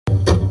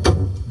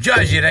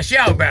Georgie, the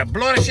show, bro.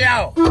 Blow the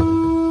show.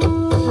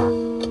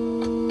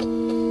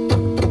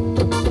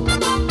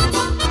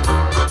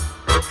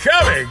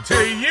 Coming to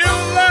you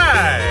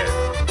live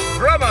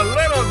from a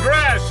little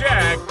grass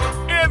shack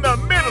in the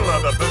middle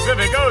of the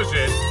Pacific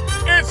Ocean,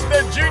 it's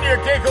the Junior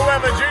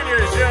Kekuewa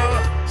Jr.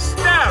 Show,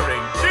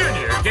 starring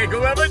Junior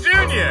Kekuewa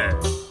Jr.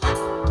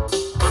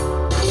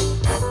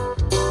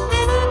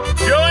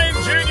 Join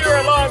Junior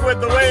along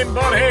with the Wayne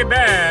Bonhey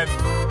Band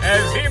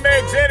as he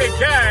makes any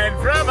kind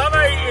from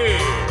Hawaii.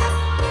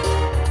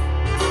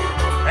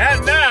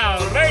 And now,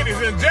 ladies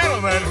and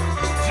gentlemen,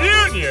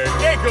 Junior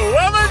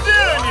Kekuewa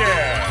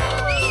Jr.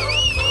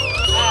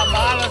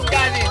 Mahalo,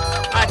 Kazi.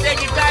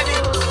 Thank you, Kazi.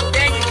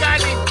 Thank you,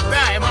 Kazi.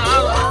 Bye,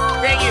 mahalo.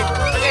 Thank you.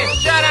 Okay,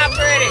 shut up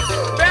already.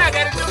 Bye, I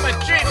gotta do my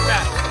trip,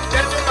 bye.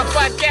 Gotta do my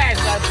podcast,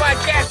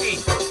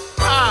 podcasting.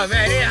 Oh,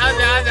 man,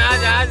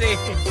 how's it?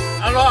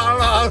 Hello.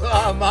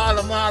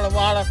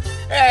 Mahalo.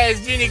 Hey,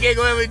 it's Junior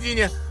Kekuewa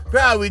Jr.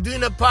 Bro, we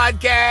doing a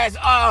podcast.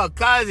 Oh,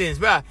 cousins,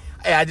 bro.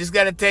 Hey, I just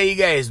gotta tell you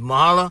guys,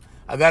 mahalo.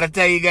 I gotta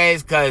tell you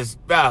guys, cause,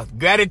 bro,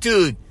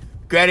 gratitude.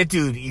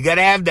 You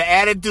gotta have the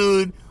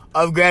attitude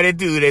of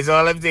gratitude. That's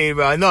all I'm saying,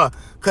 bro. No,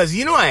 cause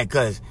you know why?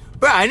 Cause,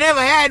 bro, I never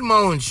had my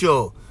own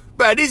show.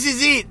 Bro, this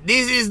is it.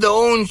 This is the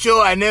own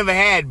show I never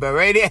had, bro,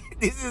 right there.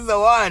 This is the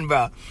one,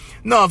 bro.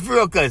 No, for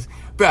real, cause,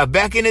 bro,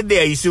 back in the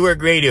day, I used to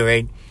work radio,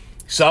 right?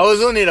 So I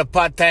was only the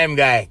part-time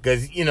guy,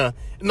 cause, you know,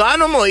 no, I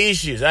know more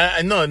issues.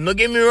 No, don't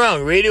get me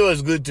wrong. Radio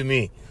was good to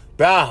me.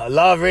 Bro, I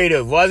love radio.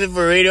 If it wasn't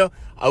for radio,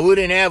 I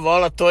wouldn't have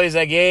all the toys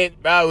I get.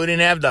 Bro, I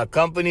wouldn't have the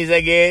companies I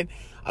get.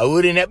 I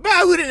wouldn't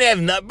have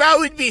nothing. Bro, I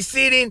would be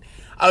sitting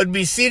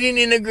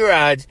in the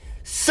garage,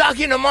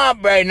 sucking them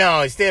up right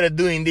now instead of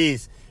doing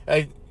this.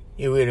 Hey,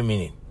 wait a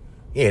minute.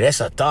 Yeah, that's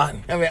a thought.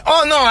 I mean,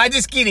 oh no, I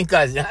just kidding,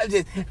 cousin. I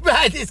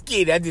just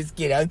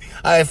kidding.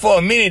 For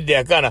a minute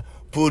there, kind of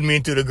pulled me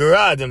into the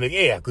garage. I'm like,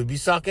 hey, I could be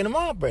sucking them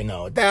up right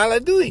now. What the hell am I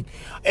doing?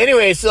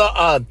 Anyway, so,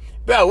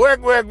 bro,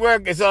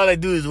 work. That's all I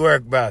do is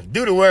work, bro.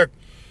 Do the work.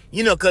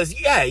 You know, cause,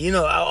 yeah, you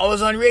know, I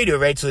was on radio,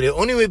 right? So they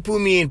only would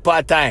put me in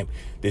part-time.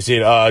 They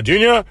said,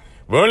 Junior,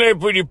 we only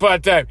put you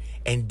part-time.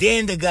 And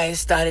then the guys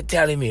started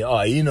telling me,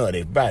 oh, you know,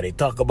 they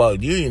talk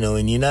about you, you know,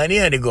 and you're not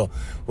here. They go,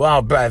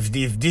 wow, bro,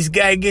 if this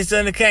guy gets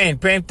on the kind,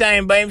 prime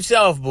time by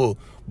himself, bro,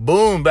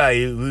 boom, bro,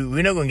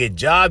 we're not going to get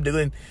job. They're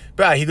going,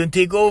 bro, he's going to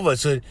take over.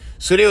 So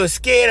they were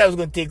scared I was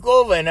going to take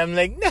over. And I'm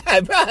like,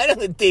 nah, bro, I don't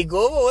going to take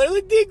over. What do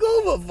we take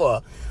over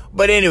for?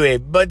 But anyway,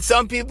 but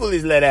some people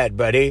is like that,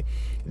 bro.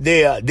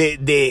 They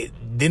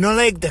don't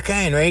like the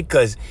kind, right?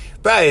 Because,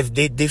 bro, if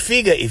they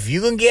figure if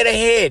you going to get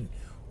ahead,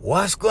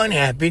 what's going to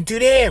happen to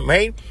them,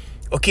 right?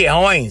 Okay,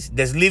 Hawaiians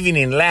that's living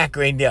in lack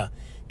right there.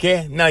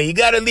 Okay, now you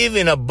got to live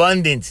in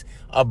abundance.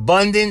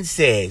 Abundance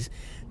says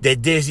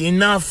that there's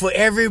enough for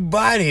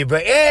everybody, bro.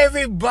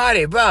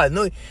 Everybody, bro.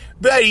 No,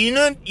 bro, you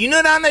know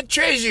down the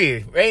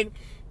Treasury, right?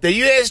 The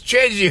U.S.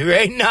 Treasury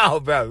right now,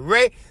 bro,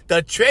 right?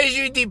 The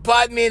Treasury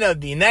Department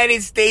of the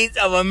United States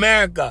of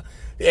America.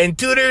 And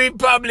to the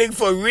Republic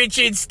for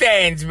Richard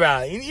stands,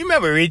 bro. You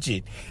remember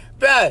Richard?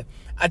 Bro,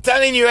 I'm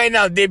telling you right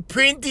now, they're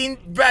printing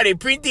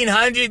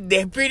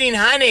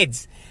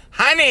hundreds.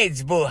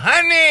 Hundreds, bro.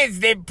 Hundreds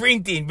they're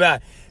printing, bro.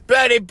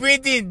 Bro, they're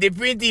printing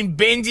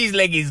Benjis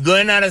like it's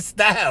going out of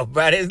style,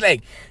 bro. It's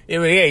like,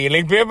 hey, you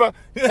like paper?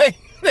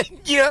 like,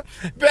 you know,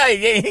 bro,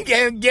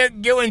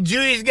 get one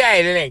Jewish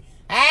guy. They're like,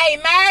 hey,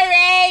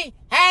 Mary,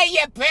 hey,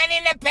 you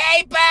printing the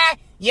paper?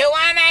 You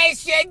want I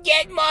should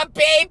get more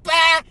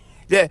paper?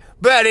 Yeah,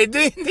 bro, they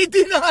doing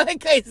all that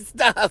kind of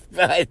stuff,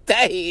 bro. I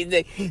tell you,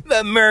 the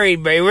Murray,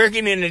 bro,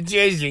 working in the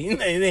treasury, you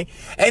know,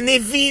 and they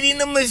feeding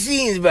the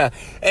machines, bro,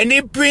 and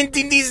they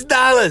printing these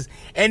dollars,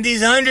 and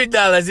these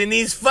 $100, and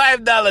these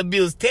 $5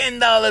 bills,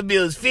 $10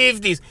 bills,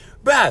 50s,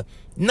 bro.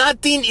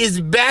 Nothing is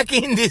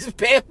backing this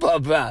paper,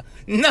 bro.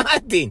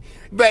 Nothing,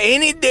 bro.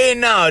 Any day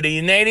now, the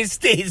United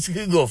States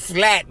could go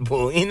flat,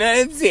 bro. You know what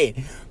I'm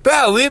saying,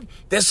 bro?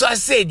 That's what I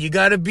said. You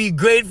gotta be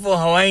grateful,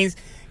 Hawaiians.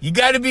 You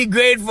got to be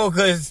grateful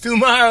because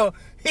tomorrow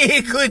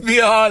it could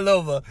be all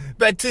over.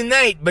 But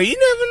tonight, but you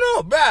never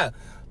know, bro.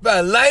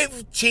 But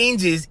life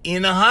changes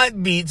in a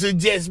heartbeat, so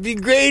just be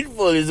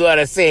grateful is what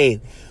I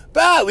say.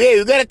 But hey,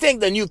 we got to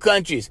thank the new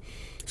countries.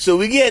 So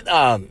we get,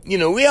 you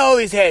know, we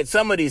always had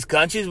some of these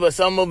countries, but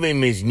some of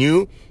them is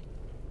new.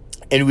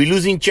 And we're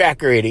losing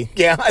track already.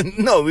 Yeah,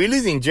 no, we're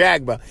losing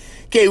track, bro.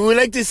 Okay, we'd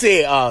like to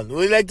say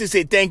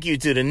thank you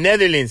to the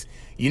Netherlands,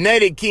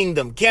 United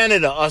Kingdom,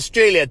 Canada,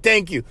 Australia,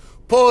 thank you.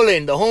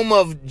 Poland, the home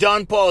of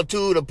John Paul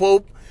II, the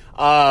Pope.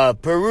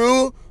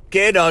 Peru,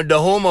 okay, the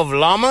home of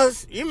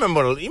llamas. You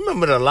remember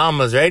the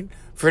llamas, right?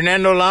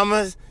 Fernando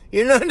Llamas.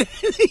 You know,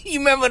 you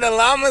remember the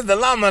llamas, the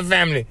llama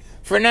family.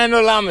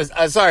 Fernando Llamas.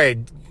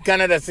 Sorry,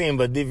 kind of the same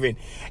but different.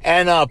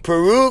 And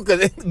Peru,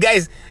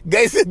 because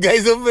guys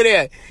over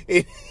there,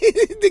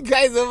 the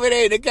guys over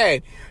there, the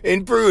guy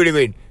in Peru, they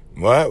went,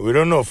 what? We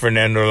don't know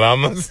Fernando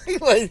Llamas.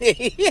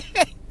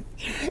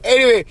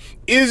 Anyway,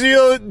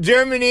 Israel,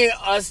 Germany,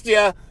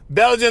 Austria,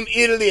 Belgium,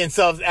 Italy, and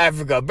South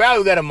Africa. Bro,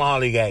 we got them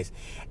all, you guys.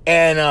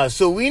 And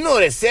so we know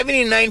that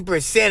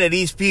 79% of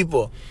these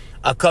people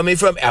are coming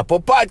from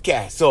Apple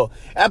Podcasts. So,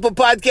 Apple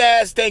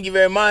Podcasts, thank you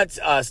very much.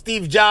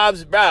 Steve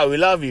Jobs, bro, we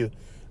love you.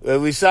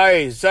 We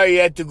sorry you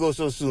had to go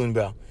so soon,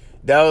 bro.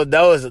 That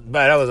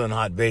was on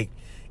heartbreak.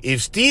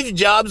 If Steve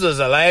Jobs was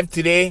alive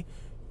today,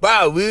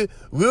 bro, we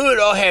would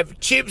all have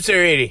chips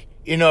already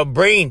in our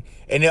brain,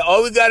 and then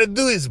all we gotta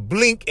do is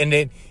blink, and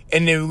then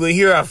we'll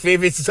hear our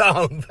favorite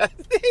song. But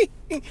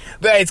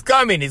it's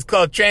coming. It's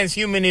called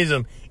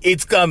transhumanism.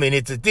 It's coming.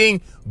 It's a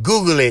thing.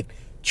 Google it.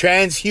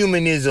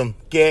 Transhumanism.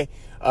 Okay.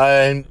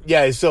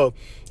 So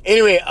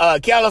anyway,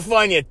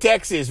 California,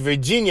 Texas,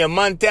 Virginia,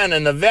 Montana,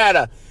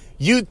 Nevada,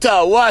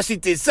 Utah,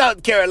 Washington,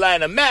 South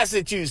Carolina,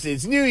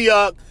 Massachusetts, New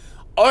York,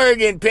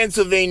 Oregon,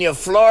 Pennsylvania,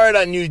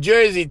 Florida, New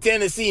Jersey,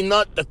 Tennessee,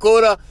 North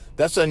Dakota.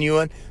 That's a new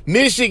one.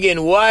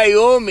 Michigan,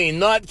 Wyoming,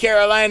 North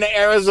Carolina,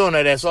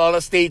 Arizona. That's all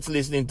the states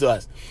listening to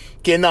us.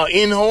 Okay, now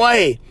in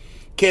Hawaii.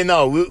 Okay,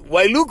 now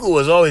Wailuku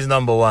was always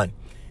number one.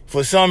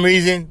 For some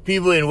reason,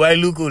 people in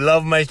Wailuku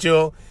love my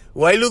show.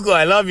 Wailuku,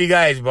 I love you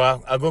guys,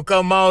 bro. I'm going to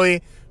come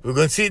Maui. We're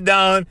going to sit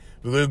down.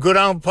 We're going to go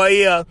down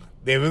Paia.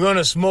 Then we're going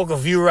to smoke a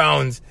few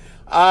rounds.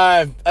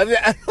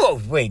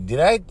 Wait, did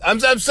I? I'm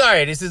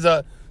sorry. This is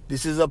a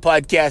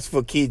podcast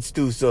for kids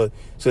too, so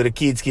the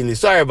kids can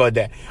listen. Sorry about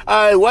that.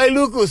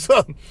 Wailuku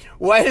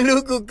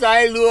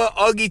Kailua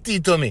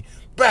Ogiti told me,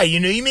 bro,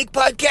 you make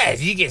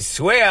podcasts. You can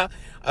swear.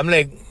 I'm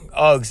like,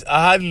 Ogs,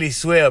 I hardly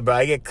swear, bro.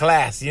 I get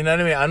class. You know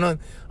what I mean?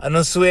 I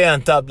don't swear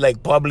on top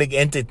like public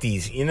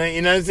entities. You know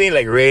what I'm saying?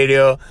 Like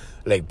radio,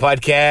 like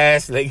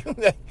podcasts, like.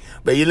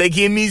 But you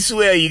hear me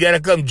swear, you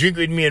gotta come drink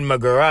with me in my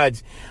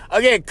garage.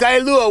 Okay,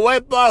 Kailua,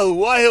 Waipahu,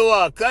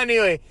 Wahiwa,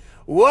 Kaniwe,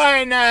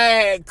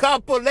 Wainai,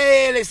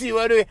 Kapolei, let's see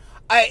what do we.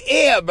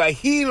 Air by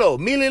Hilo,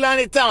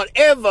 Mililani Town,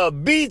 Ever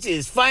Beach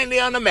is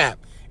finally on the map.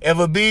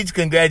 Ever Beach,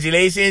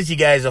 congratulations, you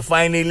guys are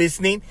finally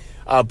listening.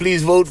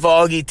 Please vote for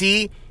Augie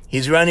T.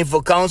 He's running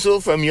for council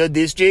from your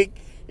district.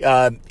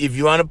 If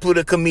you want to put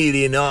a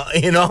comedian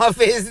in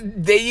office,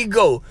 there you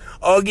go.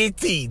 Augie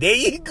T, there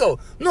you go.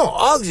 No,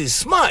 Augs is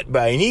smart,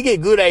 bro, and he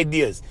get good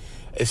ideas.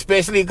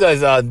 Especially because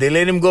they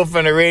let him go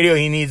from the radio,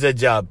 he needs a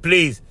job.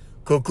 Please,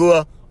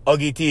 Kokua,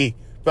 Augie T,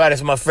 bro,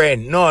 that's my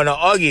friend. No,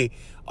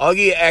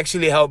 Augie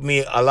actually helped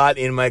me a lot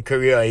in my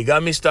career. He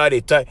got me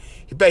started.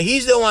 But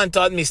he's the one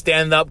taught me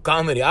stand-up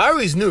comedy. I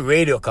always knew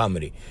radio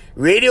comedy.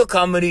 Radio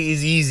comedy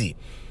is easy.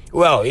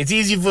 Well, it's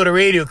easy for the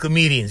radio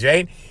comedians,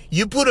 right?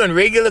 You put on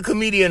regular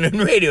comedian on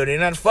radio, they're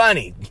not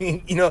funny,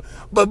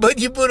 but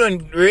you put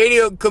on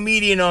radio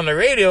comedian on the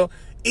radio,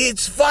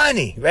 it's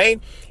funny, right?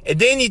 And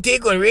then you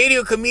take on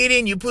radio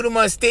comedian, you put them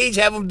on stage,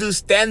 have them do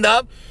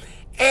stand-up,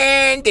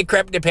 and they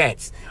crap their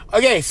pants.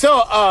 Okay,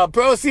 so,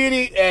 Pro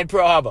City and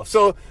Pro Harbor.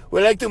 So,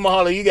 we'd like to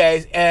mahalo you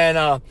guys,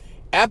 and,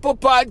 Apple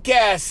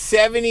Podcasts,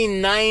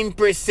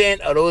 79%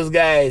 of those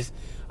guys,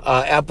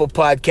 Apple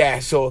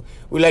Podcasts, so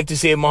we'd like to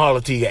say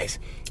mahalo to you guys.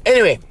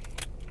 Anyway,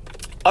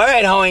 all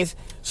right, Hawaiians.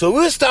 So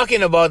we was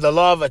talking about the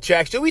law of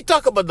attraction. We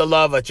talk about the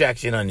law of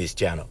attraction on this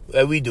channel.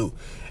 We do.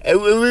 We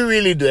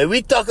really do. And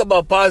we talk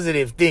about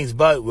positive things,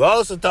 but we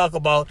also talk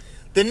about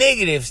the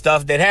negative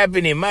stuff that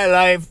happened in my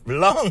life a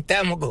long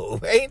time ago,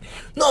 right?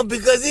 No,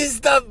 because this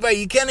stuff, right,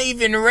 you can't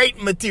even write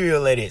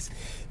material like this.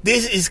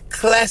 This is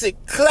classic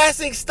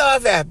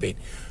stuff happened.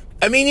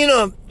 I mean,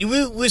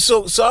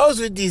 so I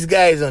was with these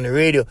guys on the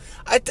radio.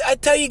 I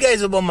tell you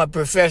guys about my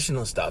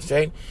professional stuff,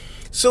 right?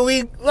 So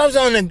I was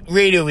on the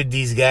radio with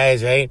these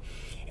guys, right?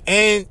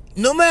 And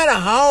no matter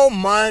how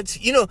much,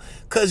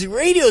 cause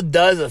radio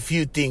does a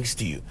few things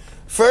to you.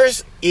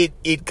 First,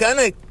 it's kind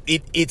of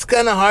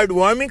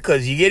heartwarming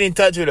cause you get in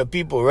touch with the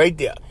people right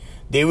there.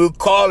 They will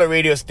call a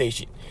radio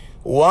station.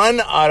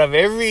 One out of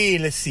every,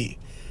 let's see,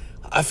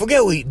 I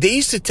forget they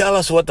used to tell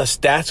us what the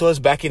stats was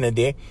back in the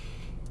day.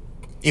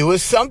 It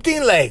was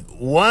something like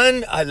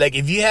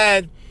if you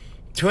had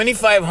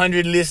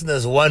 2,500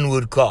 listeners, one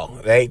would call,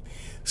 right?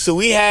 So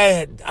we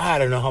had, I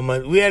don't know how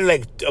much, we had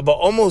like about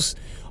almost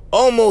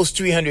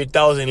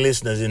 300,000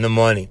 listeners in the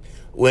morning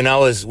when I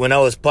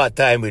was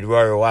part-time with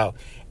Royal Wow.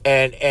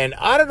 And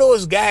out of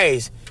those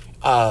guys,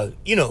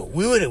 we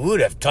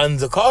would have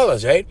tons of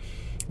callers, right?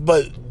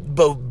 But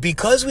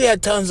because we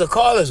had tons of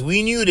callers,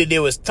 we knew that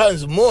there was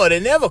tons more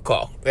that never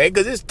call, right?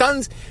 Because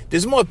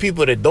there's more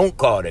people that don't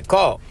call that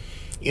call.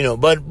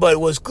 But it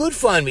was good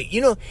fun.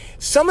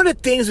 Some of the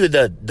things with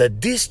the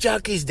disc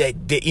jockeys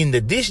in the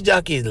disc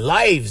jockeys'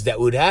 lives that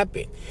would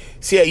happen.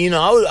 See,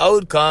 I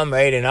would come,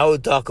 right, and I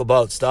would talk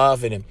about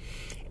stuff,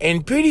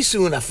 and pretty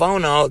soon I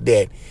found out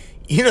that,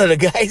 the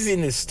guys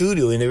in the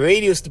studio, in the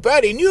radio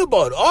studio, they knew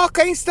about all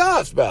kinds of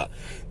stuff, bro.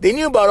 They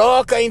knew about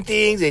all kinds of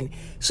things, and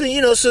so,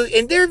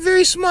 and they're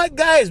very smart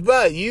guys,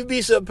 bro. You'd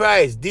be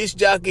surprised. Disc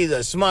jockeys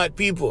are smart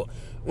people.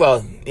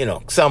 Well,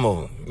 some of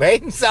them,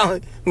 right?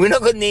 We're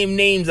not going to name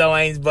names,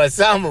 but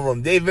some of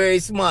them, they're very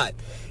smart.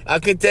 I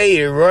can tell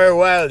you, Roy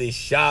Wild is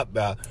sharp,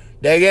 bro.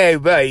 That guy,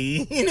 bro,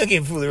 he not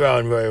getting fool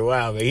around Roy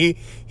Wild, man.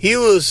 He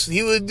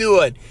would do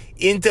an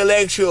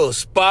intellectual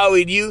spar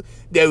with you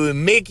that would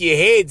make your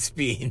head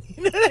spin.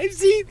 You know what I'm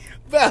saying?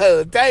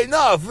 Bro,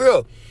 no, for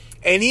real.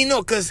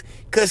 And cause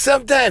Because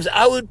sometimes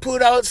I would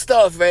put out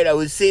stuff, right? I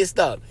would say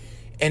stuff.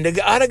 And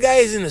the other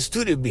guys in the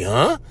studio would be,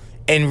 huh?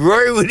 And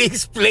Rory would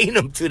explain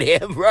them to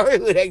them. Rory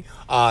would like,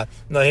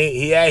 no,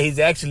 he's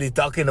actually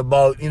talking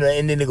about,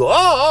 and then they go,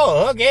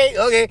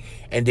 okay.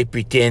 And they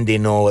pretend they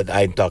know what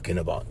I'm talking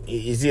about.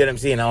 You see what I'm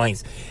saying,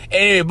 Hines?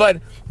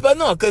 Anyway, but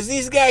no, because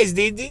these guys,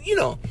 they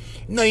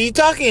you're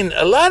talking,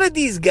 a lot of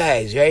these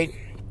guys, right?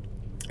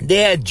 They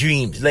had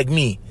dreams like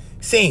me.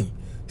 Same,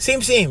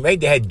 right?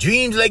 They had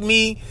dreams like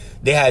me.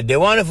 They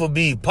wanted to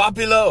be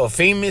popular or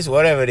famous,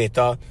 whatever they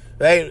thought,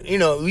 right?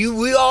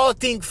 We all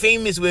think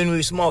famous when we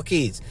were small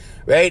kids,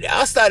 right?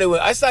 I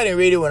started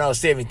radio when I was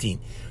 17.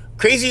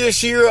 Crazy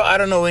Yoshiro, I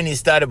don't know when he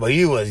started, but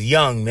he was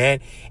young, man.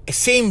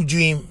 Same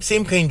dream,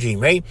 same kind of dream,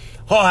 right?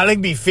 Oh, I like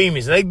to be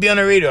famous. I like to be on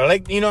the radio. I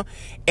like,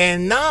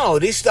 and now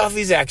this stuff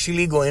is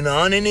actually going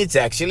on and it's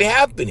actually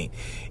happening.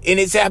 And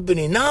it's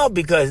happening now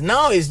because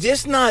now it's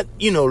just not,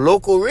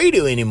 local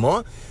radio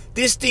anymore.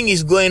 This thing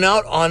is going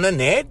out on the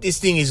net. This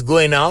thing is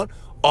going out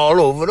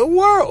all over the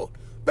world.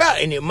 Bro,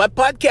 and my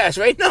podcast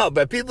right now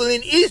by people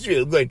in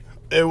Israel going,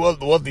 hey,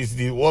 what is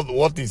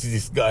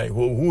this guy?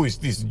 Who is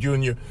this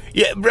Junior?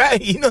 Yeah, bro,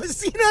 see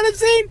what I'm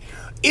saying?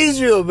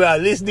 Israel, bro,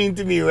 listening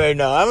to me right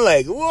now. I'm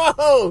like,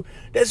 whoa,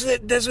 that's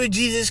where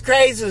Jesus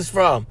Christ is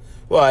from.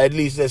 Well, at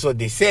least that's what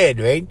they said,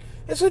 right?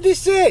 That's what they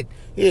said.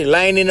 He's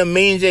lying in a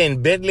manger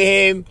in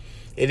Bethlehem.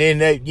 And then,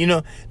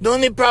 the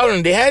only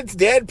problem, they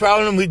had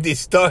problem with these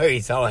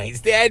stories,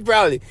 always. They had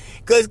problem.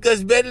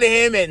 Because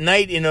Bethlehem at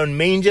night in a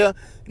manger,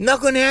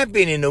 not going to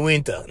happen in the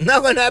winter.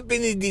 Not going to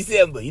happen in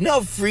December. You know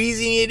how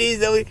freezing it is?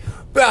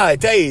 Bro, I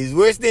tell you, it's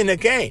worse than the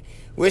kind.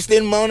 Worse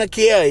than Mauna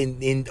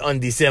Kea on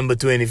December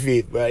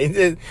 25th, bro.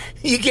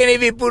 You can't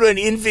even put an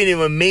infant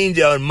in a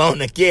manger on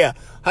Mauna Kea.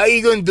 How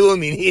you going to do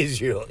them in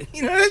Israel?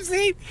 You know what I'm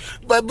saying?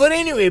 But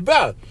anyway,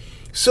 bro.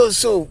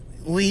 So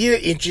we hear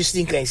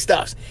interesting kind of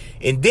stuff.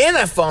 And then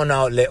I found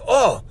out, like,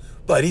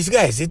 but these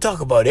guys, they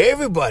talk about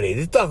everybody.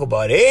 They talk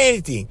about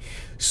anything.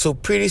 So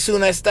pretty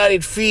soon I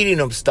started feeding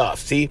them stuff,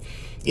 see?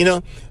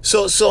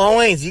 So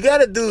Hawaiians, you got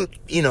to do,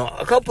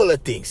 a couple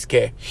of things,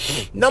 okay?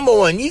 Number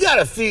one, you got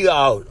to figure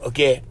out,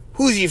 okay,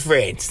 who's your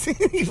friends,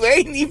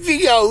 right? You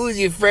figure out who's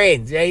your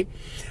friends, right?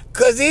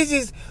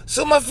 Because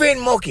so my friend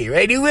Moki,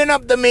 right? He went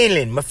up the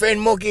mainland. My friend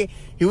Moki,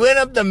 he went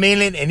up the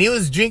mainland and he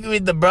was drinking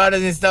with the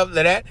brothers and stuff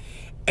like that.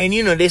 And,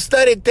 they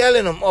started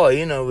telling him,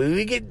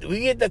 we get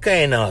the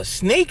kind of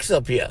snakes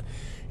up here.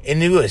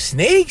 And they were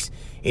snakes?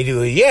 And he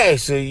goes, yeah,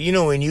 so,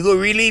 when you go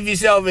relieve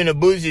yourself in the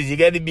bushes, you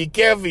got to be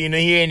careful, you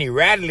don't hear any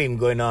rattling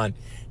going on.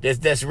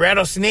 That's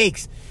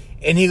rattlesnakes.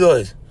 And he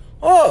goes,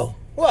 oh,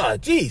 wow,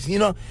 geez,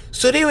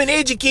 So they went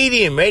educate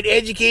him, right?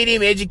 Educate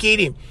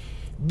him.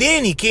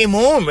 Then he came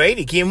home, right?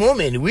 He came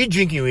home and we're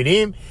drinking with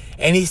him.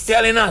 And he's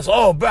telling us,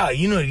 oh, bro,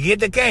 you get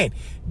the kind.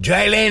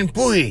 Dryland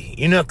puhi,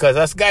 because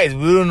us guys,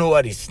 we don't know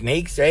what is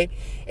snakes, right?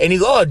 And he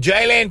go, oh,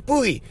 dryland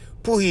puhi.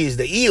 Puhi is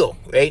the eel,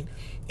 right?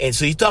 And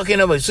so he's talking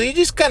about, so you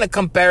just kind of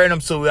comparing them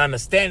so we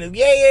understand.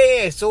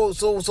 Yeah. So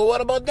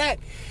what about that?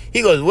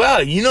 He goes,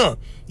 well,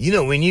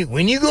 when you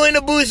go in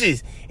the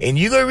bushes and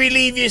you go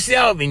relieve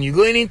yourself and you're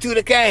going into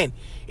the kind,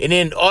 and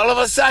then all of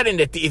a sudden,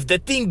 if the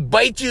thing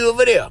bites you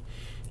over there,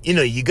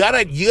 you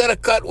gotta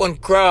cut one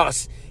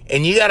cross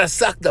and you gotta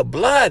suck the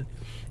blood.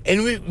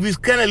 And we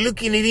kind of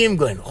looking at him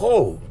going,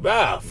 oh,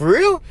 wow, for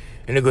real?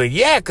 And they're going,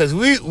 yeah, because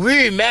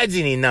we're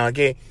imagining now,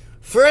 okay?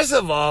 First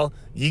of all,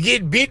 you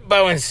get bit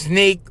by one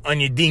snake on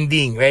your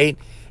ding-ding, right?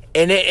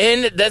 And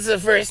that's the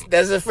first,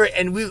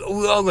 and we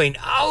all going,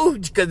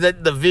 ouch, because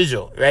that's the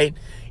visual, right?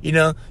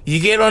 You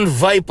get on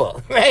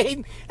viper,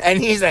 right? And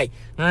he's like,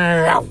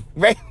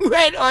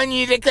 right on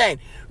you, the kind,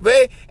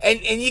 right?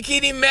 And you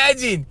can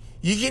imagine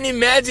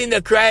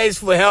the cries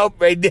for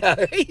help right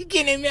there. You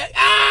can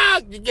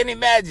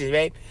imagine,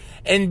 right?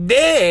 And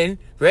then,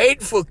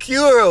 right, for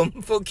cure 'em,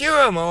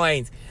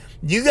 Hawaiians,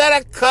 you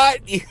gotta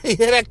cut,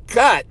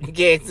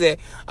 okay? So,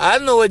 I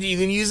don't know what you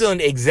can use on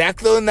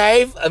X-Acto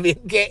knife.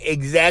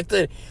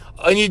 X-Acto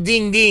on your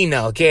ding-ding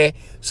now, okay?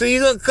 So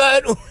you're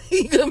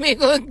gonna make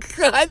one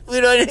cut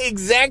with an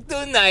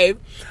X-Acto knife,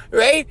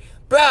 right?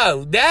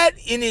 Bro, that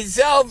in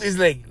itself is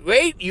like,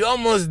 right? You're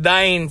almost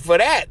dying for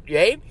that,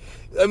 right?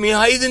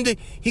 How you gonna do?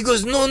 He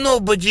goes,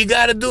 no, but you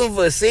gotta do it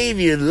for save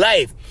your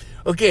life.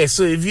 Okay,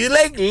 so if you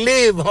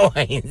live,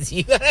 Hawaiians,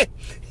 you gotta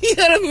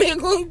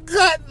make one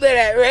cut for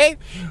that, right?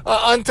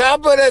 On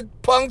top of the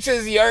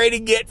punctures you already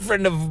get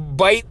from the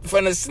bite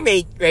from the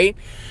snake, right?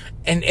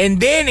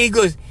 And then he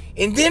goes,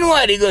 and then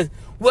what? He goes,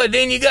 well,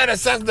 then you gotta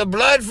suck the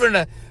blood from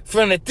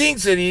the thing,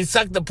 so you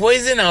suck the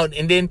poison out,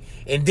 and then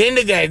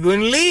the guy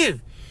gonna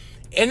live.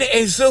 And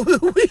so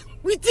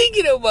we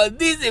thinking about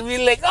this, and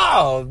we're like,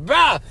 oh,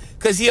 bro.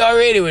 Because he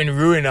already went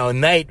ruin our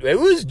night, right?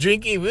 We was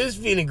drinking, we was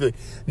feeling good.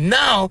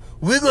 Now,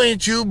 we're going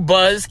to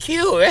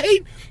buzzkill,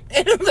 right?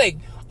 And I'm like,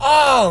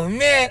 oh,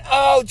 man,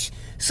 ouch.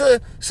 So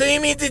you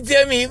mean to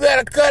tell me you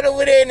got to cut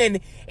over there, and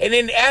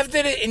then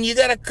after that, and you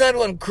got to cut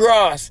one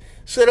cross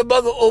so the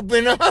bug will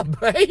open up,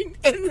 right?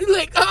 And we're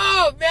like,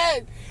 oh,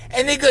 man.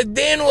 And they go,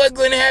 then what's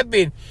going to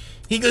happen?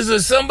 He goes, so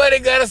somebody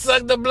got to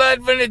suck the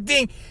blood from the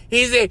thing.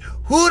 He said,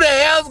 who the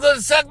hell's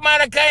gonna suck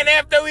my kind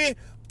after we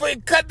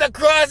cut the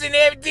cross and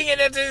everything and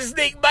then the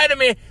snake bite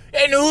me?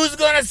 And who's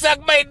gonna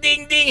suck my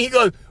ding ding? He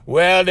goes,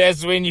 well,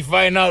 that's when you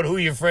find out who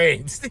your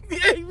friends.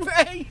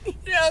 Right?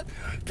 You know,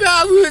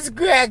 Bob was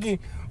cracking.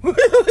 We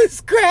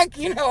was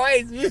cracking.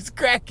 We was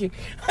cracking.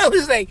 I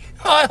was like,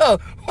 oh,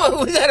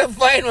 we gotta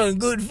find one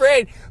good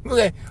friend. We're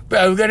like,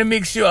 bro, we gotta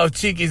make sure our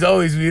chick is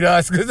always with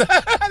us, because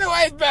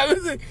otherwise,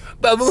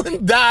 bro, we're gonna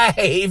die.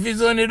 If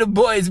it's one of the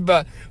boys,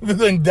 bro, we're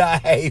gonna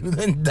die. We're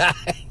gonna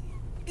die.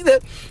 You know?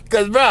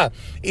 Because, bro,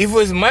 if it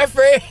was my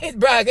friend,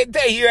 bro, I can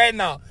tell you right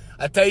now,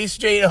 I'll tell you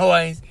straight,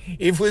 Hawaiians,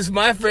 if it was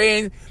my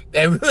friend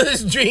and we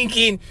was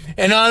drinking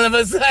and all of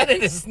a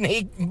sudden a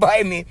snake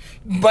bite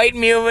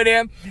me over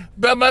there,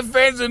 bro, my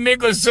friends would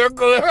make a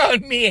circle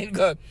around me and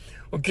go,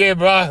 okay,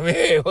 bro,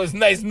 it was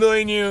nice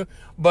knowing you,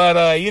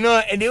 but, you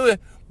know, and they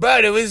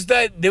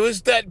would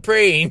start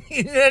praying.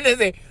 You know what I'm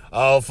saying?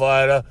 Oh,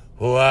 Father,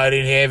 who art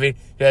in heaven,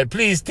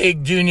 please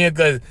take Junior,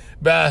 because,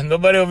 bro,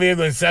 nobody over here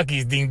gonna suck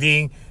his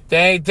ding-ding.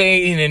 Thank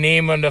in the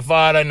name of the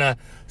Father and the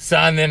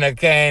Son and the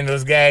kind,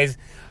 those guys.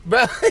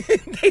 Bro,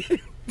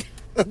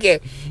 okay,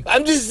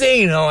 I'm just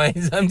saying,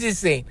 I'm just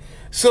saying.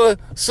 So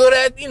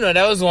that, you know,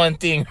 that was one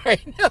thing,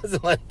 right? That was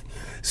one thing.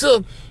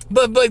 So,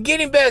 but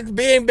being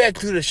back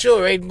to the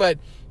show, right? But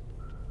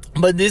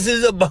this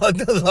is about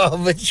the law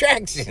of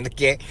attraction,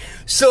 okay?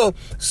 So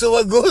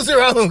what goes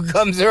around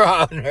comes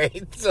around,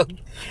 right? So,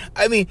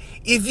 I mean,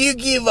 if you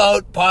give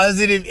out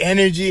positive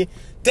energy,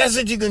 that's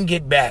what you're going to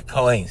get back,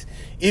 Hawaiians.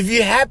 If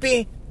you're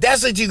happy,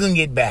 that's what you're going to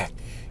get back.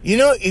 You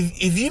know,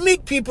 if you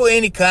make people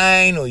any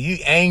kind, or you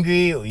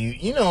angry, or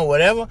you know,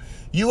 whatever,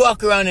 you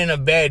walk around in a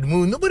bad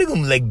mood, nobody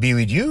gonna like be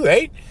with you,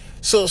 right?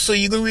 So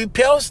you gonna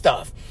repel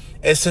stuff.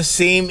 It's the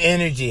same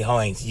energy,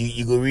 Hawaiians.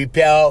 You go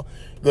repel,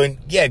 go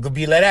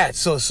be like that.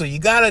 So you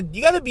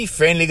gotta be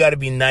friendly, gotta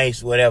be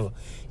nice, whatever.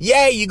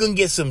 Yeah, you're gonna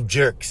get some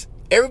jerks.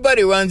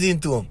 Everybody runs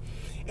into them.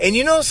 And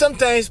you know,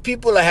 sometimes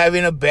people are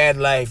having a bad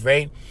life,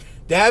 right?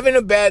 They're having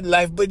a bad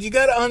life, but you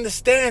gotta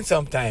understand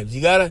sometimes.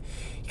 You gotta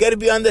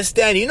be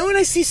understanding. You know, when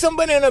I see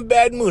somebody in a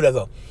bad mood, I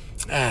go,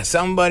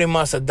 somebody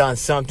must have done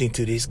something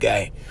to this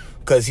guy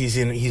because he's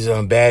in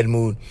a bad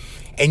mood.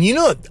 And you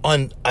know,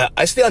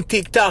 I stay on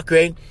TikTok,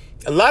 right?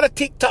 A lot of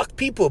TikTok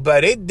people,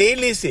 but they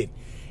listen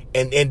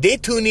and they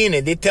tune in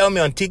and they tell me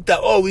on TikTok,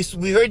 oh,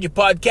 we heard your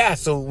podcast,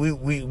 so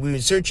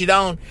we search it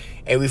down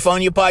and we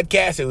found your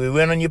podcast and we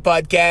went on your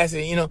podcast,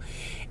 and you know,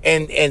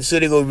 and so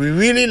they go, we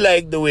really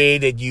like the way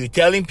that you're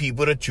telling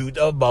people the truth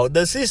about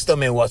the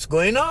system and what's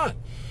going on.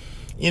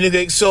 You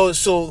know,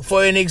 so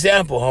for an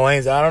example,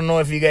 Hawaiians, I don't know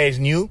if you guys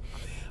knew,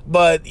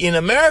 but in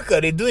America,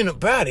 they're doing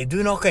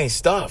all kinds of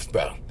stuff,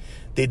 bro.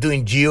 They're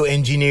doing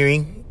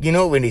geoengineering, you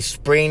know, when they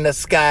spraying the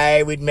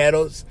sky with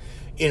metals,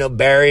 you know,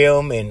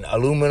 barium and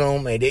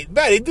aluminum, and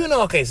they're doing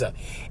all kinds of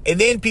stuff.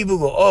 And then people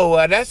go, oh,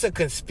 well, that's a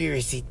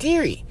conspiracy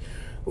theory.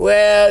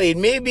 Well, it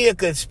may be a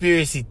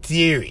conspiracy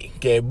theory,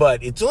 okay,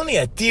 but it's only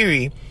a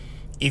theory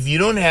if you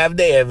don't have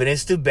the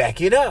evidence to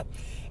back it up.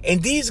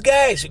 And these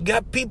guys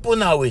got people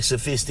now with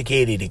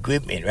sophisticated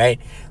equipment, right?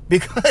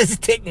 Because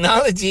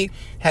technology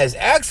has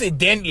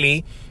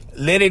accidentally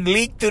let it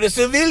leak to the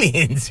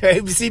civilians,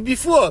 right? See,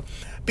 before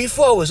it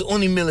was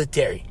only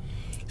military.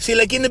 See,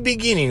 like in the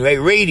beginning, right?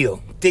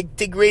 Radio.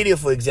 Take radio,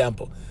 for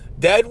example.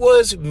 That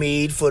was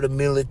made for the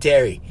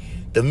military.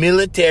 The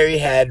military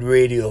had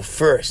radio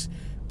first,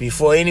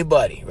 before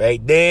anybody,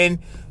 right? Then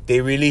they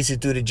released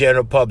it to the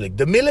general public.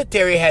 The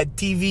military had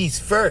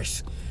TVs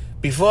first,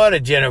 before the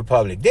general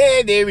public.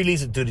 They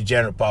release it to the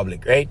general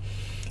public, right?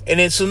 And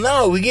then so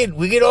now we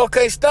get all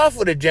kinds of stuff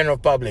for the general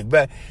public.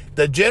 But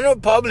the general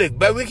public,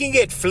 but we can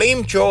get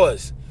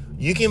flamethrowers.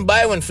 You can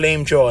buy one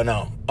flamethrower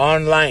now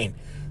online.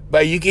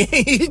 But you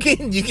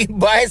can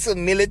buy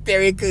some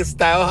military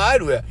style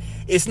hardware.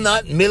 It's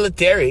not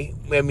military.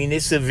 I mean,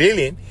 it's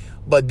civilian,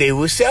 but they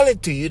will sell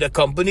it to you. The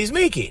companies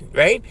make it,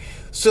 right?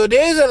 So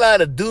there's a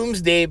lot of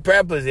doomsday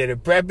preppers that are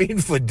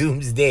prepping for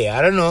doomsday.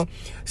 I don't know.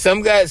 Some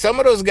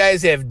of those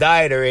guys have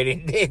died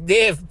already.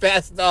 They have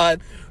passed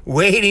on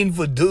waiting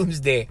for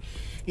doomsday.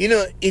 You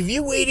know, if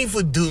you're waiting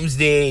for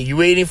doomsday, you're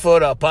waiting for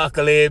the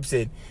apocalypse,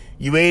 and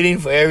you're waiting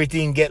for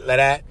everything to get like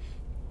that,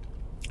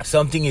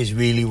 something is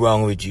really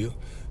wrong with you.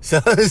 So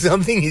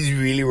something is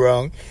really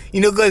wrong.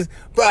 You know, because,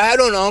 bro, I had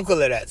an uncle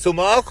like that. So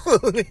my uncle,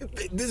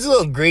 this is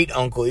a great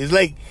uncle. He's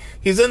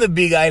on the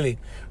Big Island.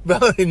 Bro,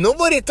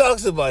 nobody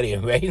talks about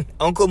him, right?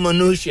 Uncle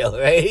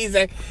Manushel, right?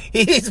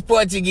 He's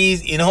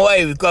Portuguese. In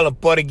Hawaii, we call him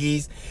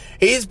Portuguese.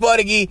 He's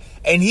Portuguese,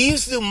 and he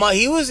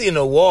was in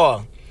a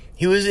war.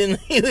 He was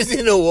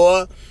in a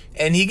war,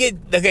 and he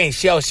get the kind of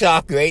shell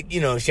shock, right?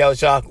 You know, shell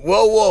shock.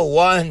 World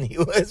War I. He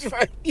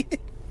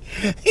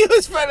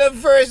was from the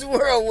First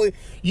World War.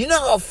 You know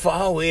how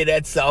far away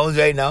that sounds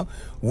right now?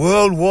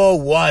 World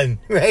War I,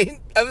 right?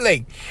 I'm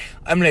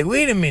like,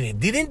 wait a minute.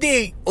 Didn't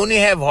they only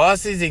have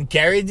horses and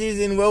carriages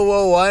in World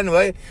War I?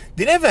 Right?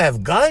 They never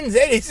have guns.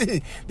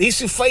 They used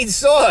to fight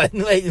sword.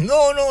 Like,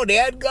 no, they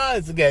had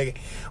guns. Okay.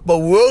 But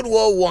World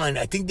War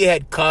I think they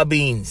had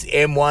carbines,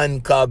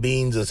 M1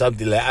 carbines or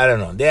something like that. I don't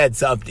know. They had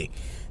something.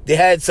 They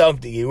had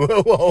something in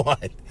World War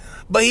I.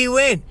 But he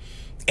went,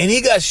 and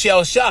he got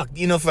shell shocked,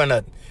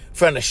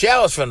 from the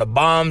shells, from the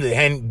bombs, the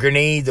hand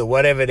grenades, or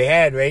whatever they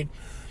had, right?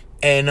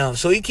 And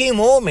so he came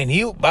home, and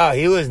he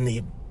was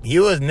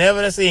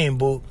never the same,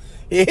 boo.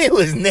 He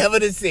was never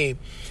the same.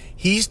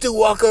 He used to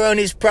walk around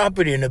his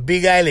property in a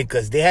big island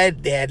because they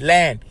had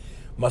land.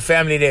 My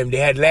family, they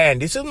had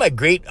land. This was my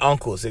great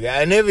uncles.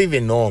 I never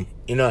even know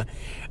him,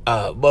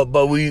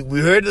 But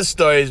we heard the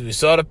stories. We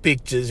saw the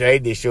pictures,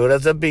 right? They showed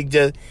us the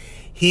pictures.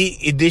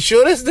 They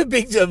showed us the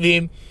picture of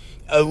him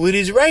with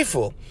his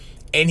rifle,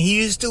 and he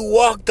used to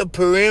walk the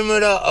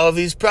perimeter of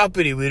his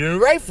property with a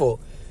rifle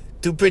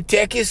to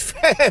protect his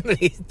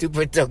family.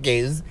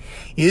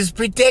 He was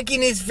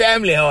protecting his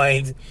family,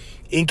 Hawaiians,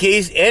 in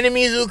case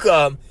enemies would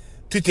come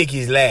to take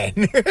his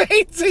land,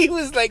 right? So he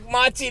was like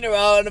marching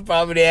around the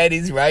property, had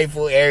his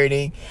rifle,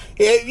 everything,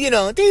 but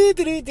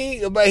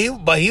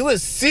he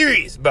was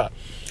serious, bro.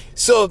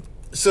 So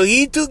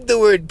he took the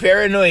word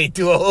paranoid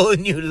to a whole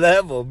new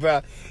level,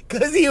 bro,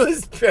 because he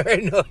was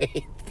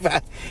paranoid, bro.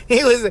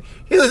 He was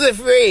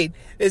afraid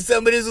that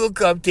somebody will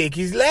come take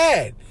his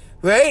land,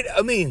 right?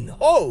 I mean,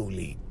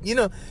 holy,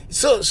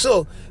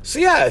 So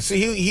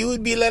he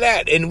would be like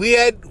that, and we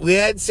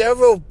had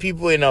several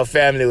people in our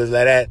family was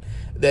like that.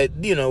 That,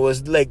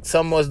 was like,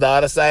 some was the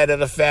other side of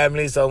the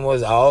family, some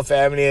was our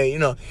family,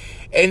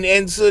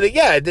 And so,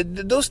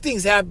 those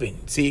things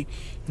happen, see,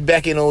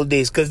 back in old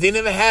days. Because they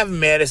never have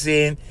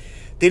medicine.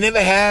 They never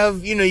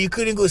have, you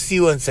couldn't go see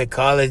one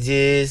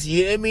psychologist.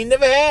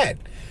 Never had.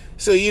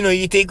 So,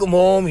 you take them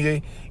home,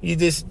 you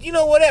just,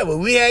 whatever.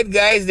 We had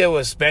guys that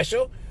were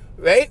special,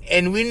 right?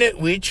 And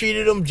we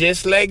treated them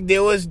just like they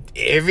was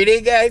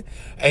everyday guys.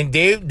 And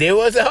they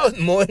was out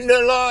mowing the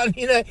lawn,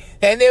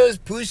 and they was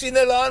pushing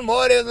the lawn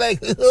more. They was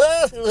like, and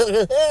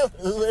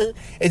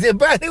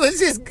it was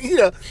just,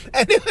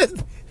 and they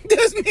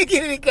was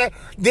making it.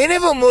 They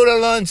never mowed the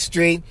lawn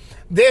straight.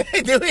 They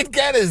would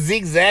kind of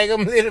zigzag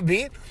them a little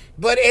bit,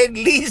 but at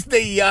least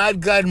the yard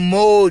got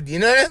mowed. You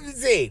know what I'm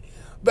saying?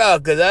 Bro,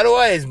 because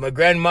otherwise my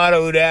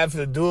grandmother would have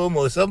to do them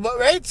or somebody,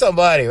 right?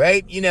 Somebody,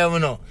 right? You never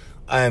know.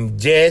 I'm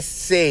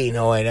just saying,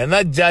 I'm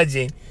not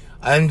judging.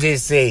 I'm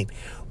just saying.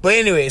 But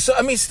anyway, so,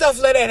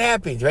 stuff like that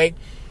happens, right?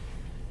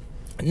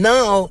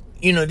 Now,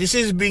 this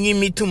is bringing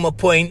me to my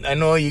point. I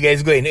know you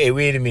guys going, hey,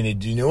 wait a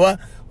minute. You know what?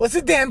 What's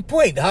the damn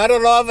point? How the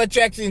law of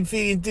attraction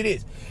fit into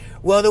this?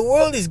 Well, the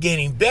world is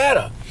getting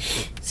better.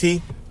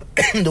 See,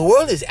 the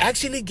world is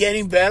actually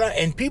getting better,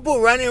 and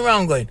people running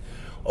around going,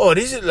 oh,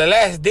 this is the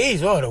last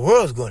days. Oh, the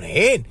world's going to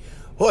end.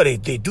 Oh,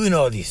 they're doing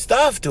all this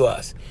stuff to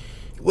us.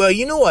 Well,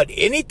 you know what?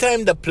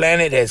 Anytime the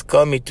planet has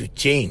come into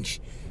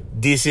change,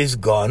 this has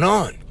gone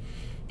on.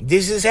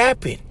 This has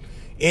happened.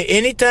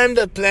 Anytime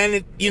the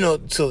planet,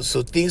 so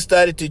things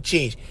started to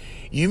change.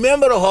 You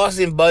remember the horse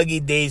and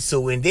buggy days?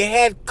 So when they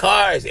had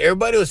cars,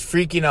 everybody was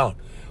freaking out.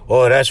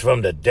 Oh, that's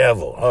from the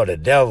devil. Oh, the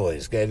devil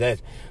is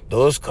good.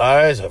 Those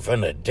cars are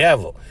from the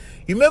devil.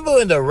 You remember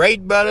when the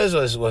Wright brothers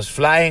was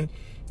flying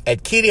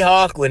at Kitty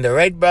Hawk? When the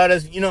Wright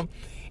brothers,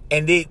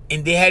 and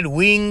they had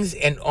wings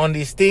and on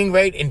this thing,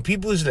 right? And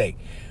people was like,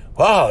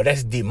 wow,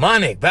 that's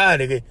demonic. Wow,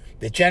 they're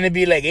trying to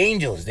be like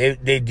angels. They're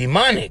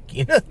demonic,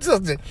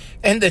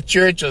 And the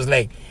church was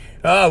like,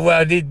 oh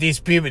well, these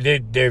people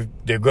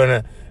they're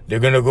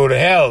gonna go to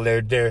hell.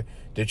 They're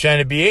trying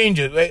to be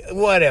angels, right?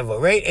 Whatever,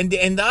 right? And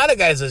the other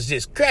guys was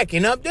just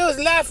cracking up. They was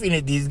laughing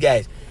at these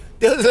guys.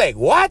 They was like,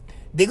 what?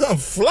 They're gonna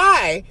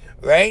fly,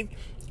 right?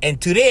 And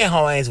today,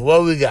 Hawaiians,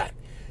 what we got?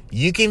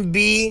 You can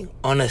be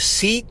on a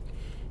seat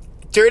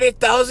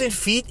 30,000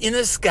 feet in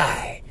the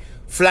sky,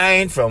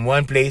 flying from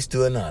one place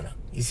to another.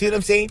 You see what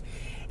I'm saying?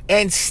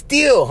 And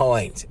still,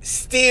 Hawaiians,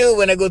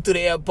 when I go to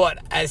the airport,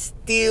 I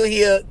still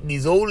hear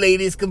these old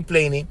ladies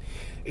complaining.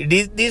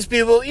 These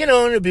people,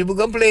 the people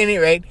complaining,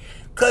 right?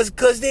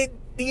 Because they,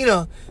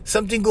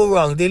 something go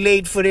wrong. They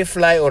late for their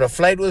flight, or the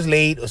flight was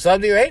late or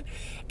something, right?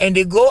 And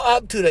they go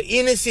up to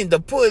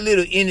the poor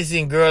little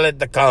innocent girl at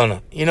the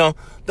counter,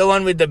 the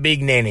one with the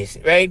big nannies,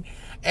 right?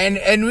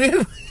 And we,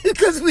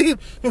 because we're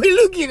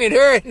looking at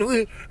her,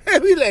 and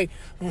we like,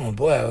 oh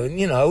boy,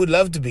 I would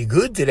love to be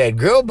good to that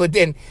girl, but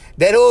then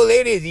that old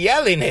lady is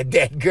yelling at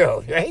that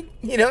girl, right?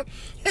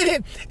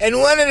 And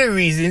one of the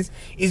reasons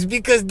is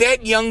because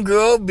that young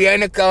girl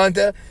behind the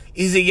counter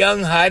is a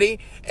young hottie,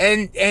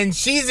 and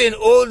she's an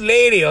old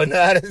lady on the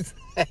other side.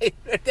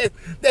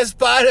 That's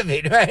part of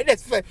it, right?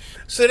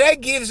 So that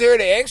gives her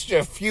the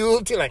extra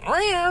fuel to like,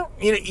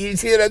 you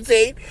see what I'm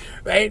saying,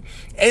 right?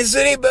 And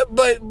so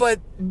but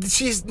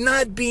she's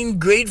not being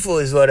grateful,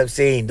 is what I'm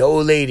saying. The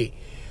old lady,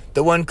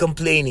 the one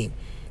complaining,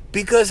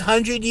 because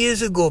 100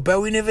 years ago,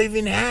 but we never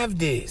even have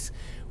this.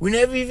 We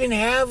never even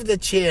have the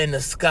chair in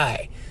the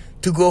sky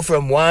to go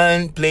from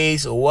one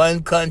place or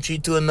one country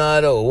to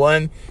another or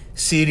one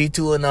city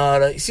to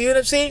another. You see what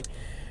I'm saying?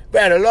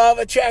 Right, the law of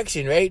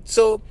attraction, right?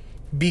 So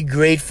be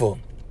grateful.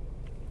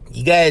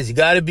 You guys, you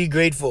gotta be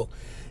grateful.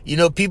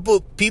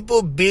 People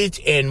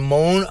bitch and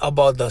moan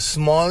about the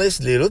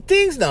smallest little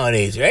things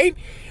nowadays, right?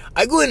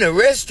 I go in a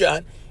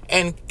restaurant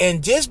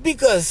And just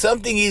because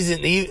something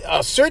isn't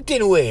a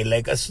certain way,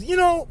 like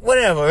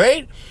whatever,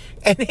 right?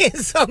 And then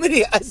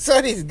I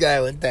saw this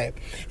guy one time,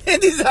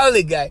 and this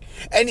howling guy,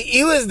 and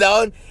he was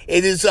down,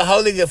 and it's a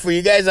howling guy, for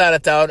you guys out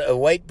of town, a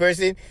white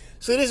person.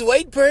 So this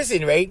white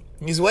person, right,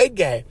 this white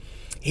guy,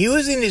 he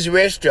was in this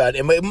restaurant,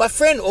 and my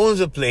friend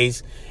owns a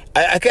place.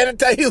 I can't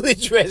tell you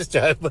which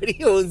restaurant, but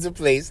he owns a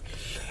place.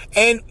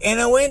 And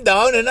I went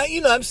down, and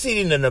I'm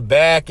sitting in the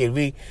back, and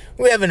we're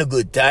having a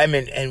good time,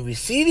 and we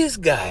see this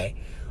guy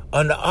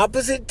on the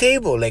opposite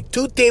table, like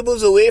 2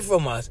 tables away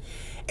from us.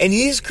 And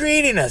he's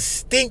creating a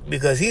stink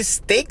because his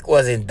steak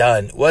wasn't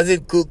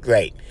cooked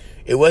right.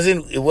 It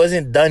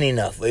wasn't done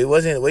enough. It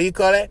wasn't, what do you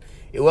call that?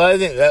 It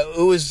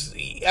was,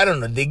 I don't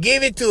know. They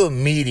gave it to a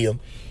medium.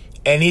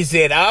 And he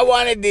said, I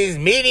wanted this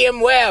medium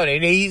well.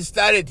 And he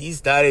started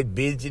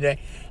bitching it.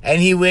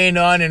 And he went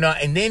on and on.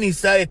 And then he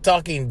started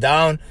talking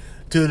down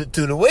to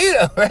the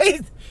waiter,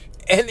 right?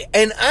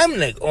 And I'm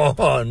like,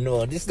 oh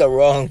no, this is the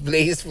wrong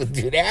place to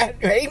do that,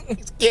 right?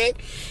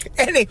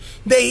 And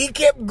he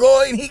kept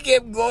going,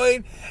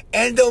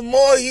 and the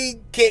more he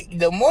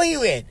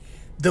went,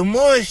 the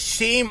more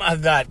shame I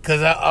got,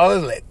 because I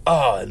was like,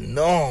 oh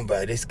no,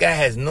 bro, this guy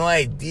has no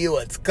idea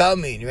what's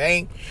coming,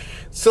 right?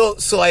 So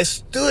I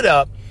stood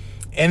up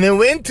and I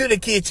went to the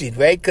kitchen,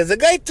 right? Because the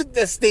guy took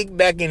the steak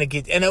back in the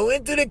kitchen, and I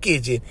went to the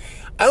kitchen.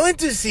 I went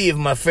to see if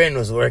my friend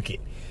was working.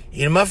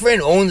 My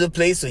friend owns a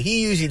place, so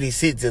he usually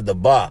sits at the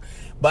bar.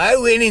 But I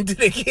went into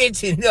the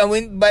kitchen. I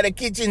went by the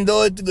kitchen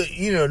door to go,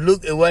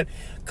 look at what,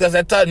 because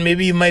I thought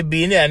maybe he might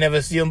be in there. I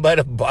never see him by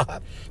the bar.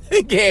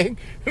 Okay,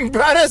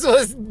 brothers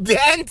was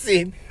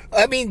dancing.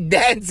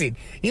 Dancing.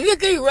 You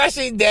look at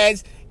Russian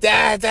dance,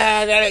 da,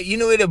 da, da,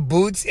 with the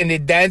boots and the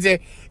dancer.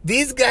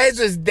 These guys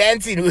was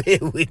dancing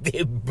with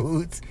their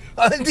boots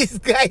on this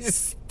guy's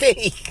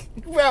steak.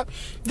 Bro,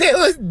 they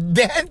was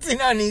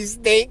dancing on his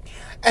steak.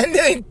 And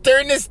they would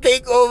turn the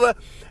steak over,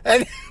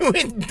 and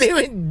they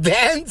would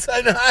dance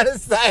on the other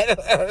side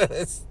of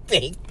the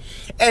steak.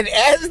 And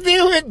as they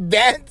were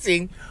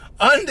dancing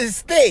on the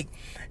steak,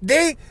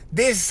 they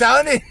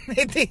sounded.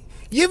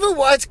 You ever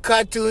watch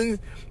cartoons?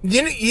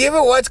 You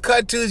ever watch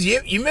cartoons?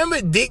 You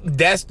remember Dick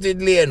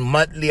Dastardly and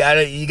Muttley?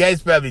 You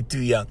guys probably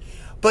too young.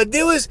 But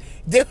there was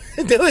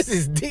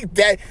this Dick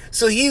that.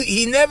 So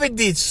he never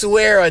did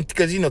swear on,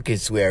 because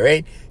kids swear,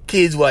 right?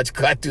 Kids watch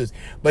cartoons,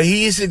 but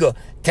he used to go,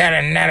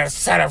 because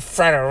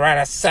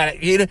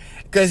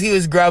he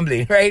was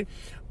grumbling, right?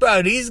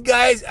 Bro, these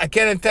guys, I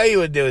cannot tell you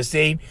what they were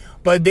saying,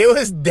 but they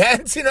was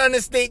dancing on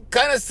the steak,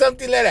 kind of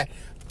something like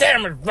that.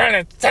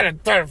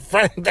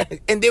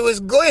 And they was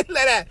going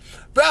like that,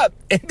 bro.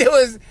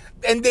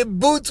 And their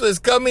boots was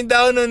coming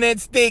down on that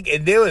steak,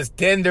 and they was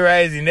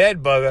tenderizing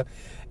that bugger.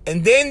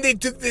 And then they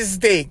took the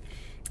steak,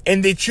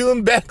 and they threw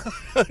him back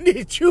on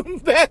the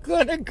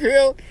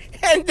grill,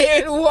 and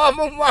they warm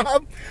him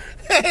up,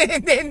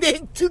 and then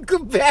they took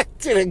him back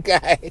to the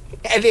guy,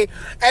 and they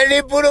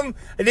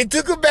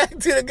took him back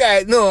to the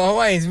guy. No,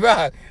 Hawaiians,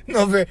 bro.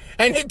 No, bro.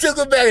 And they took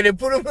him back, and they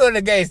put him on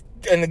the guy's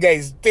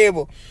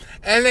table,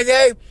 and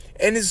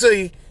so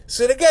the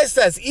guy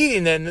starts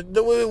eating, and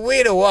the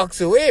waiter walks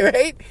away,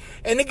 right?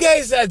 And the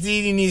guy starts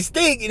eating his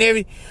steak and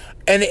everything,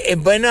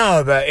 and by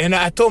now, bro, and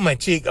I told my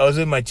chick, I was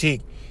with my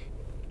chick.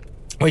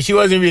 Well, she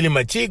wasn't really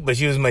my chick, but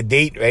she was my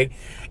date, right?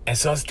 And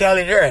so I was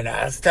telling her, and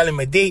I was telling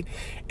my date,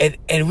 and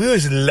we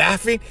was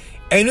laughing,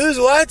 and we was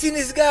watching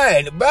this guy,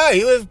 and bro,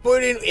 he was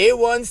putting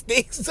A1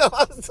 steak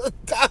sauce on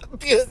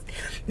top. He was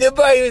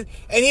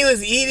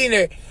eating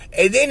her,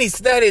 and then he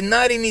started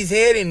nodding his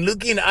head and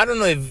looking. I don't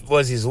know if it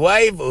was his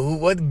wife or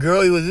what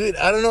girl he was with.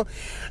 I don't know.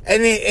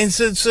 And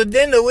so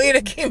then the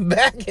waiter came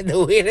back, and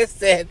the waiter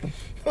said,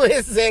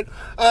 how's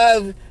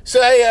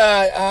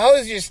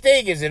your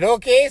steak? Is it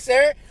okay,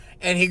 sir?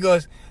 And he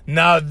goes,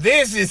 now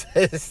this is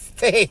a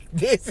steak.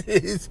 This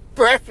is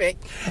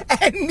perfect.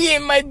 And me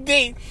and my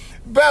date,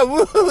 bro,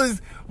 we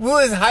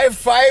was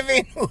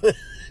high-fiving.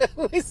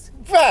 It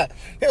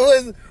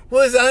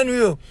was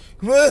unreal.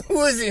 We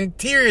was in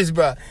tears,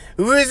 bro.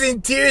 We was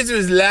in tears. We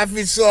was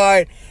laughing so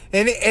hard.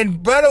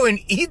 And brother would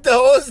eat the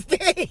whole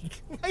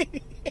steak.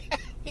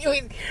 he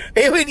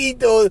would eat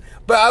the whole,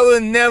 but I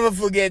will never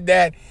forget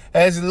that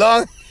as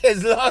long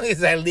as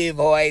I live,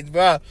 Hawaii,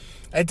 bro.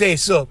 I tell you,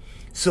 so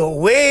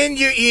when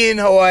you're in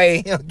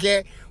Hawaii,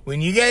 okay, when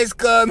you guys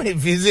come and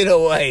visit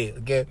Hawaii,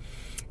 okay,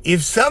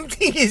 if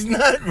something is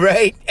not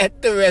right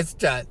at the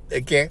restaurant,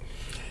 okay,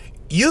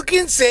 you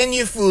can send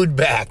your food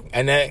back,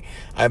 and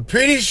I'm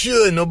pretty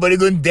sure nobody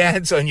gonna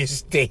dance on your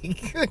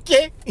steak,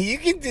 okay? You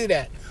can do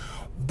that.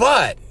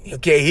 But,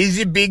 okay, here's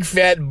your big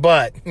fat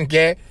butt,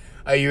 okay?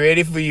 Are you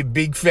ready for your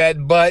big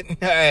fat butt?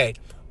 All right.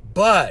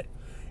 But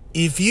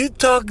if you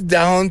talk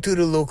down to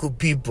the local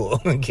people,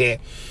 okay,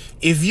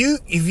 if you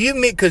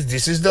make, because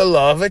this is the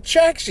law of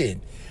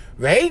attraction,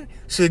 right?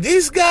 So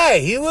this guy,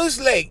 he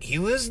was like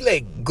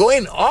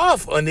going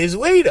off on his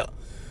waiter,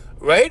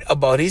 right,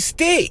 about his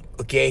steak,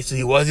 okay? So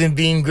he wasn't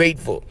being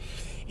grateful.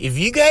 If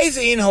you guys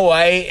are in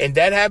Hawaii and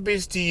that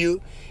happens to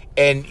you,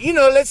 and,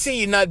 let's say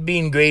you're not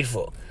being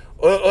grateful,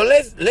 or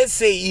let's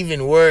say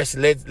even worse.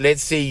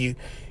 Let's say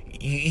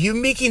you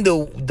making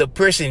the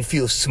person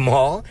feel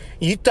small.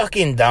 You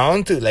talking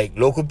down to like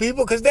local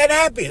people, because that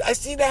happens. I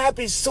see that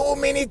happen so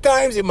many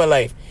times in my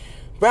life,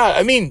 bro.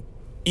 I mean,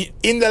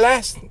 in the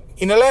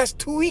last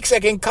 2 weeks, I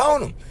can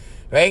count them,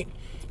 right?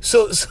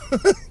 So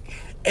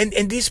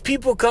and these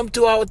people come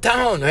to our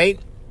town, right,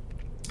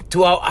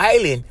 to our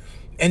island,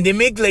 and they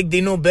make like they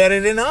know better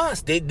than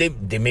us. They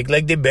make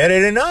like they're better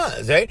than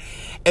us, right?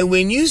 And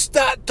when you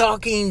start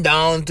talking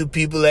down to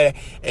people,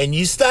 and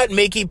you start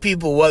making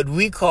people what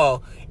we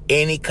call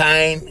any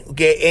kind,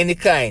 okay, any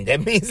kind.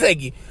 That means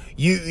like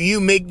you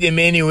make them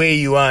any way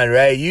you want,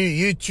 right?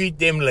 You treat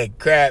them like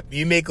crap.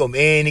 You make them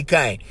any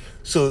kind.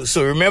 So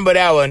remember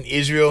that one,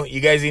 Israel.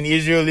 You guys in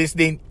Israel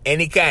listening?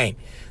 Any kind.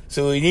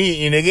 So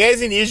you know,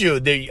 guys in Israel,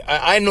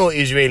 I know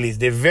Israelis.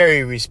 They're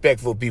very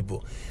respectful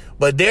people,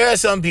 but there are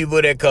some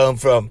people that come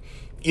from,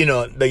 you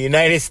know, the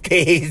United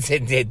States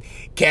and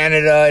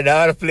Canada and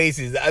other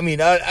places. I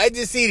mean, I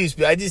just see these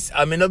people.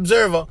 I'm an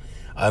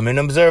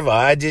observer.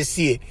 I just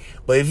see it.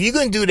 But if you're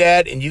going to do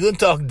that and you're going to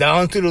talk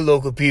down to the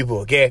local people,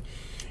 okay,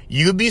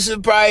 you'll be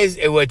surprised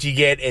at what you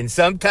get. And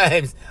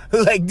sometimes,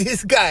 like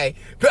this guy,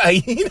 bro,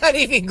 you're not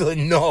even going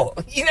to know.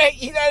 You're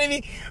not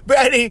even,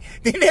 bro, they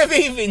never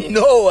even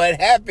know what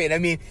happened. I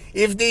mean,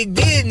 if they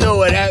did know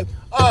what happened,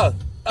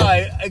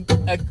 I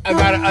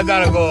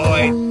gotta go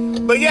away.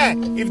 But yeah,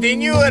 if they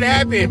knew what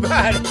happened,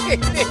 bro,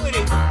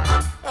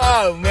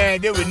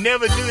 they would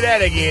never do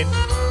that again.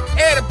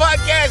 Hey, the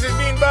podcast is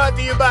being brought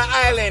to you by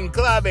Island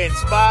Club and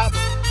Spa.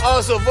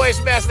 Also, Voice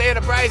Master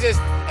Enterprises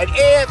and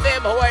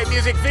AFM Hawaii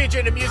Music,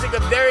 featuring the music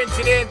of Darren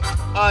Chinen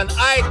on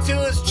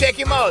iTunes. Check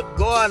him out.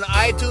 Go on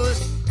iTunes.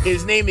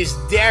 His name is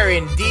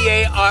Darren,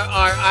 Darrin.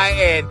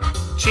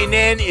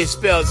 Chinen is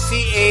spelled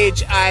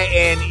Chinen.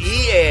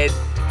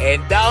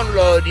 And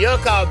download your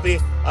copy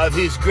of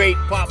his great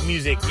pop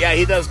music. Yeah,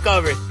 he does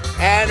covers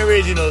and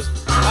originals.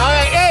 All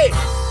right, hey,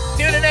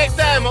 till the next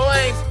time,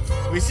 Hawaiians.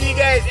 We see you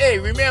guys. Hey,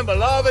 remember,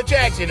 law of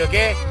attraction,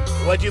 okay?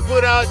 What you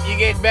put out, you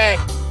get back.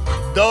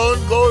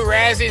 Don't go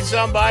razzing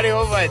somebody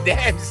over a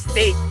damn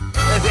steak.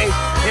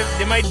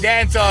 They might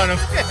dance on them.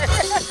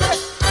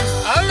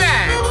 All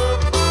right.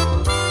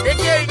 Take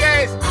care, you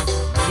guys.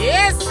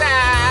 Yes,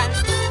 sir.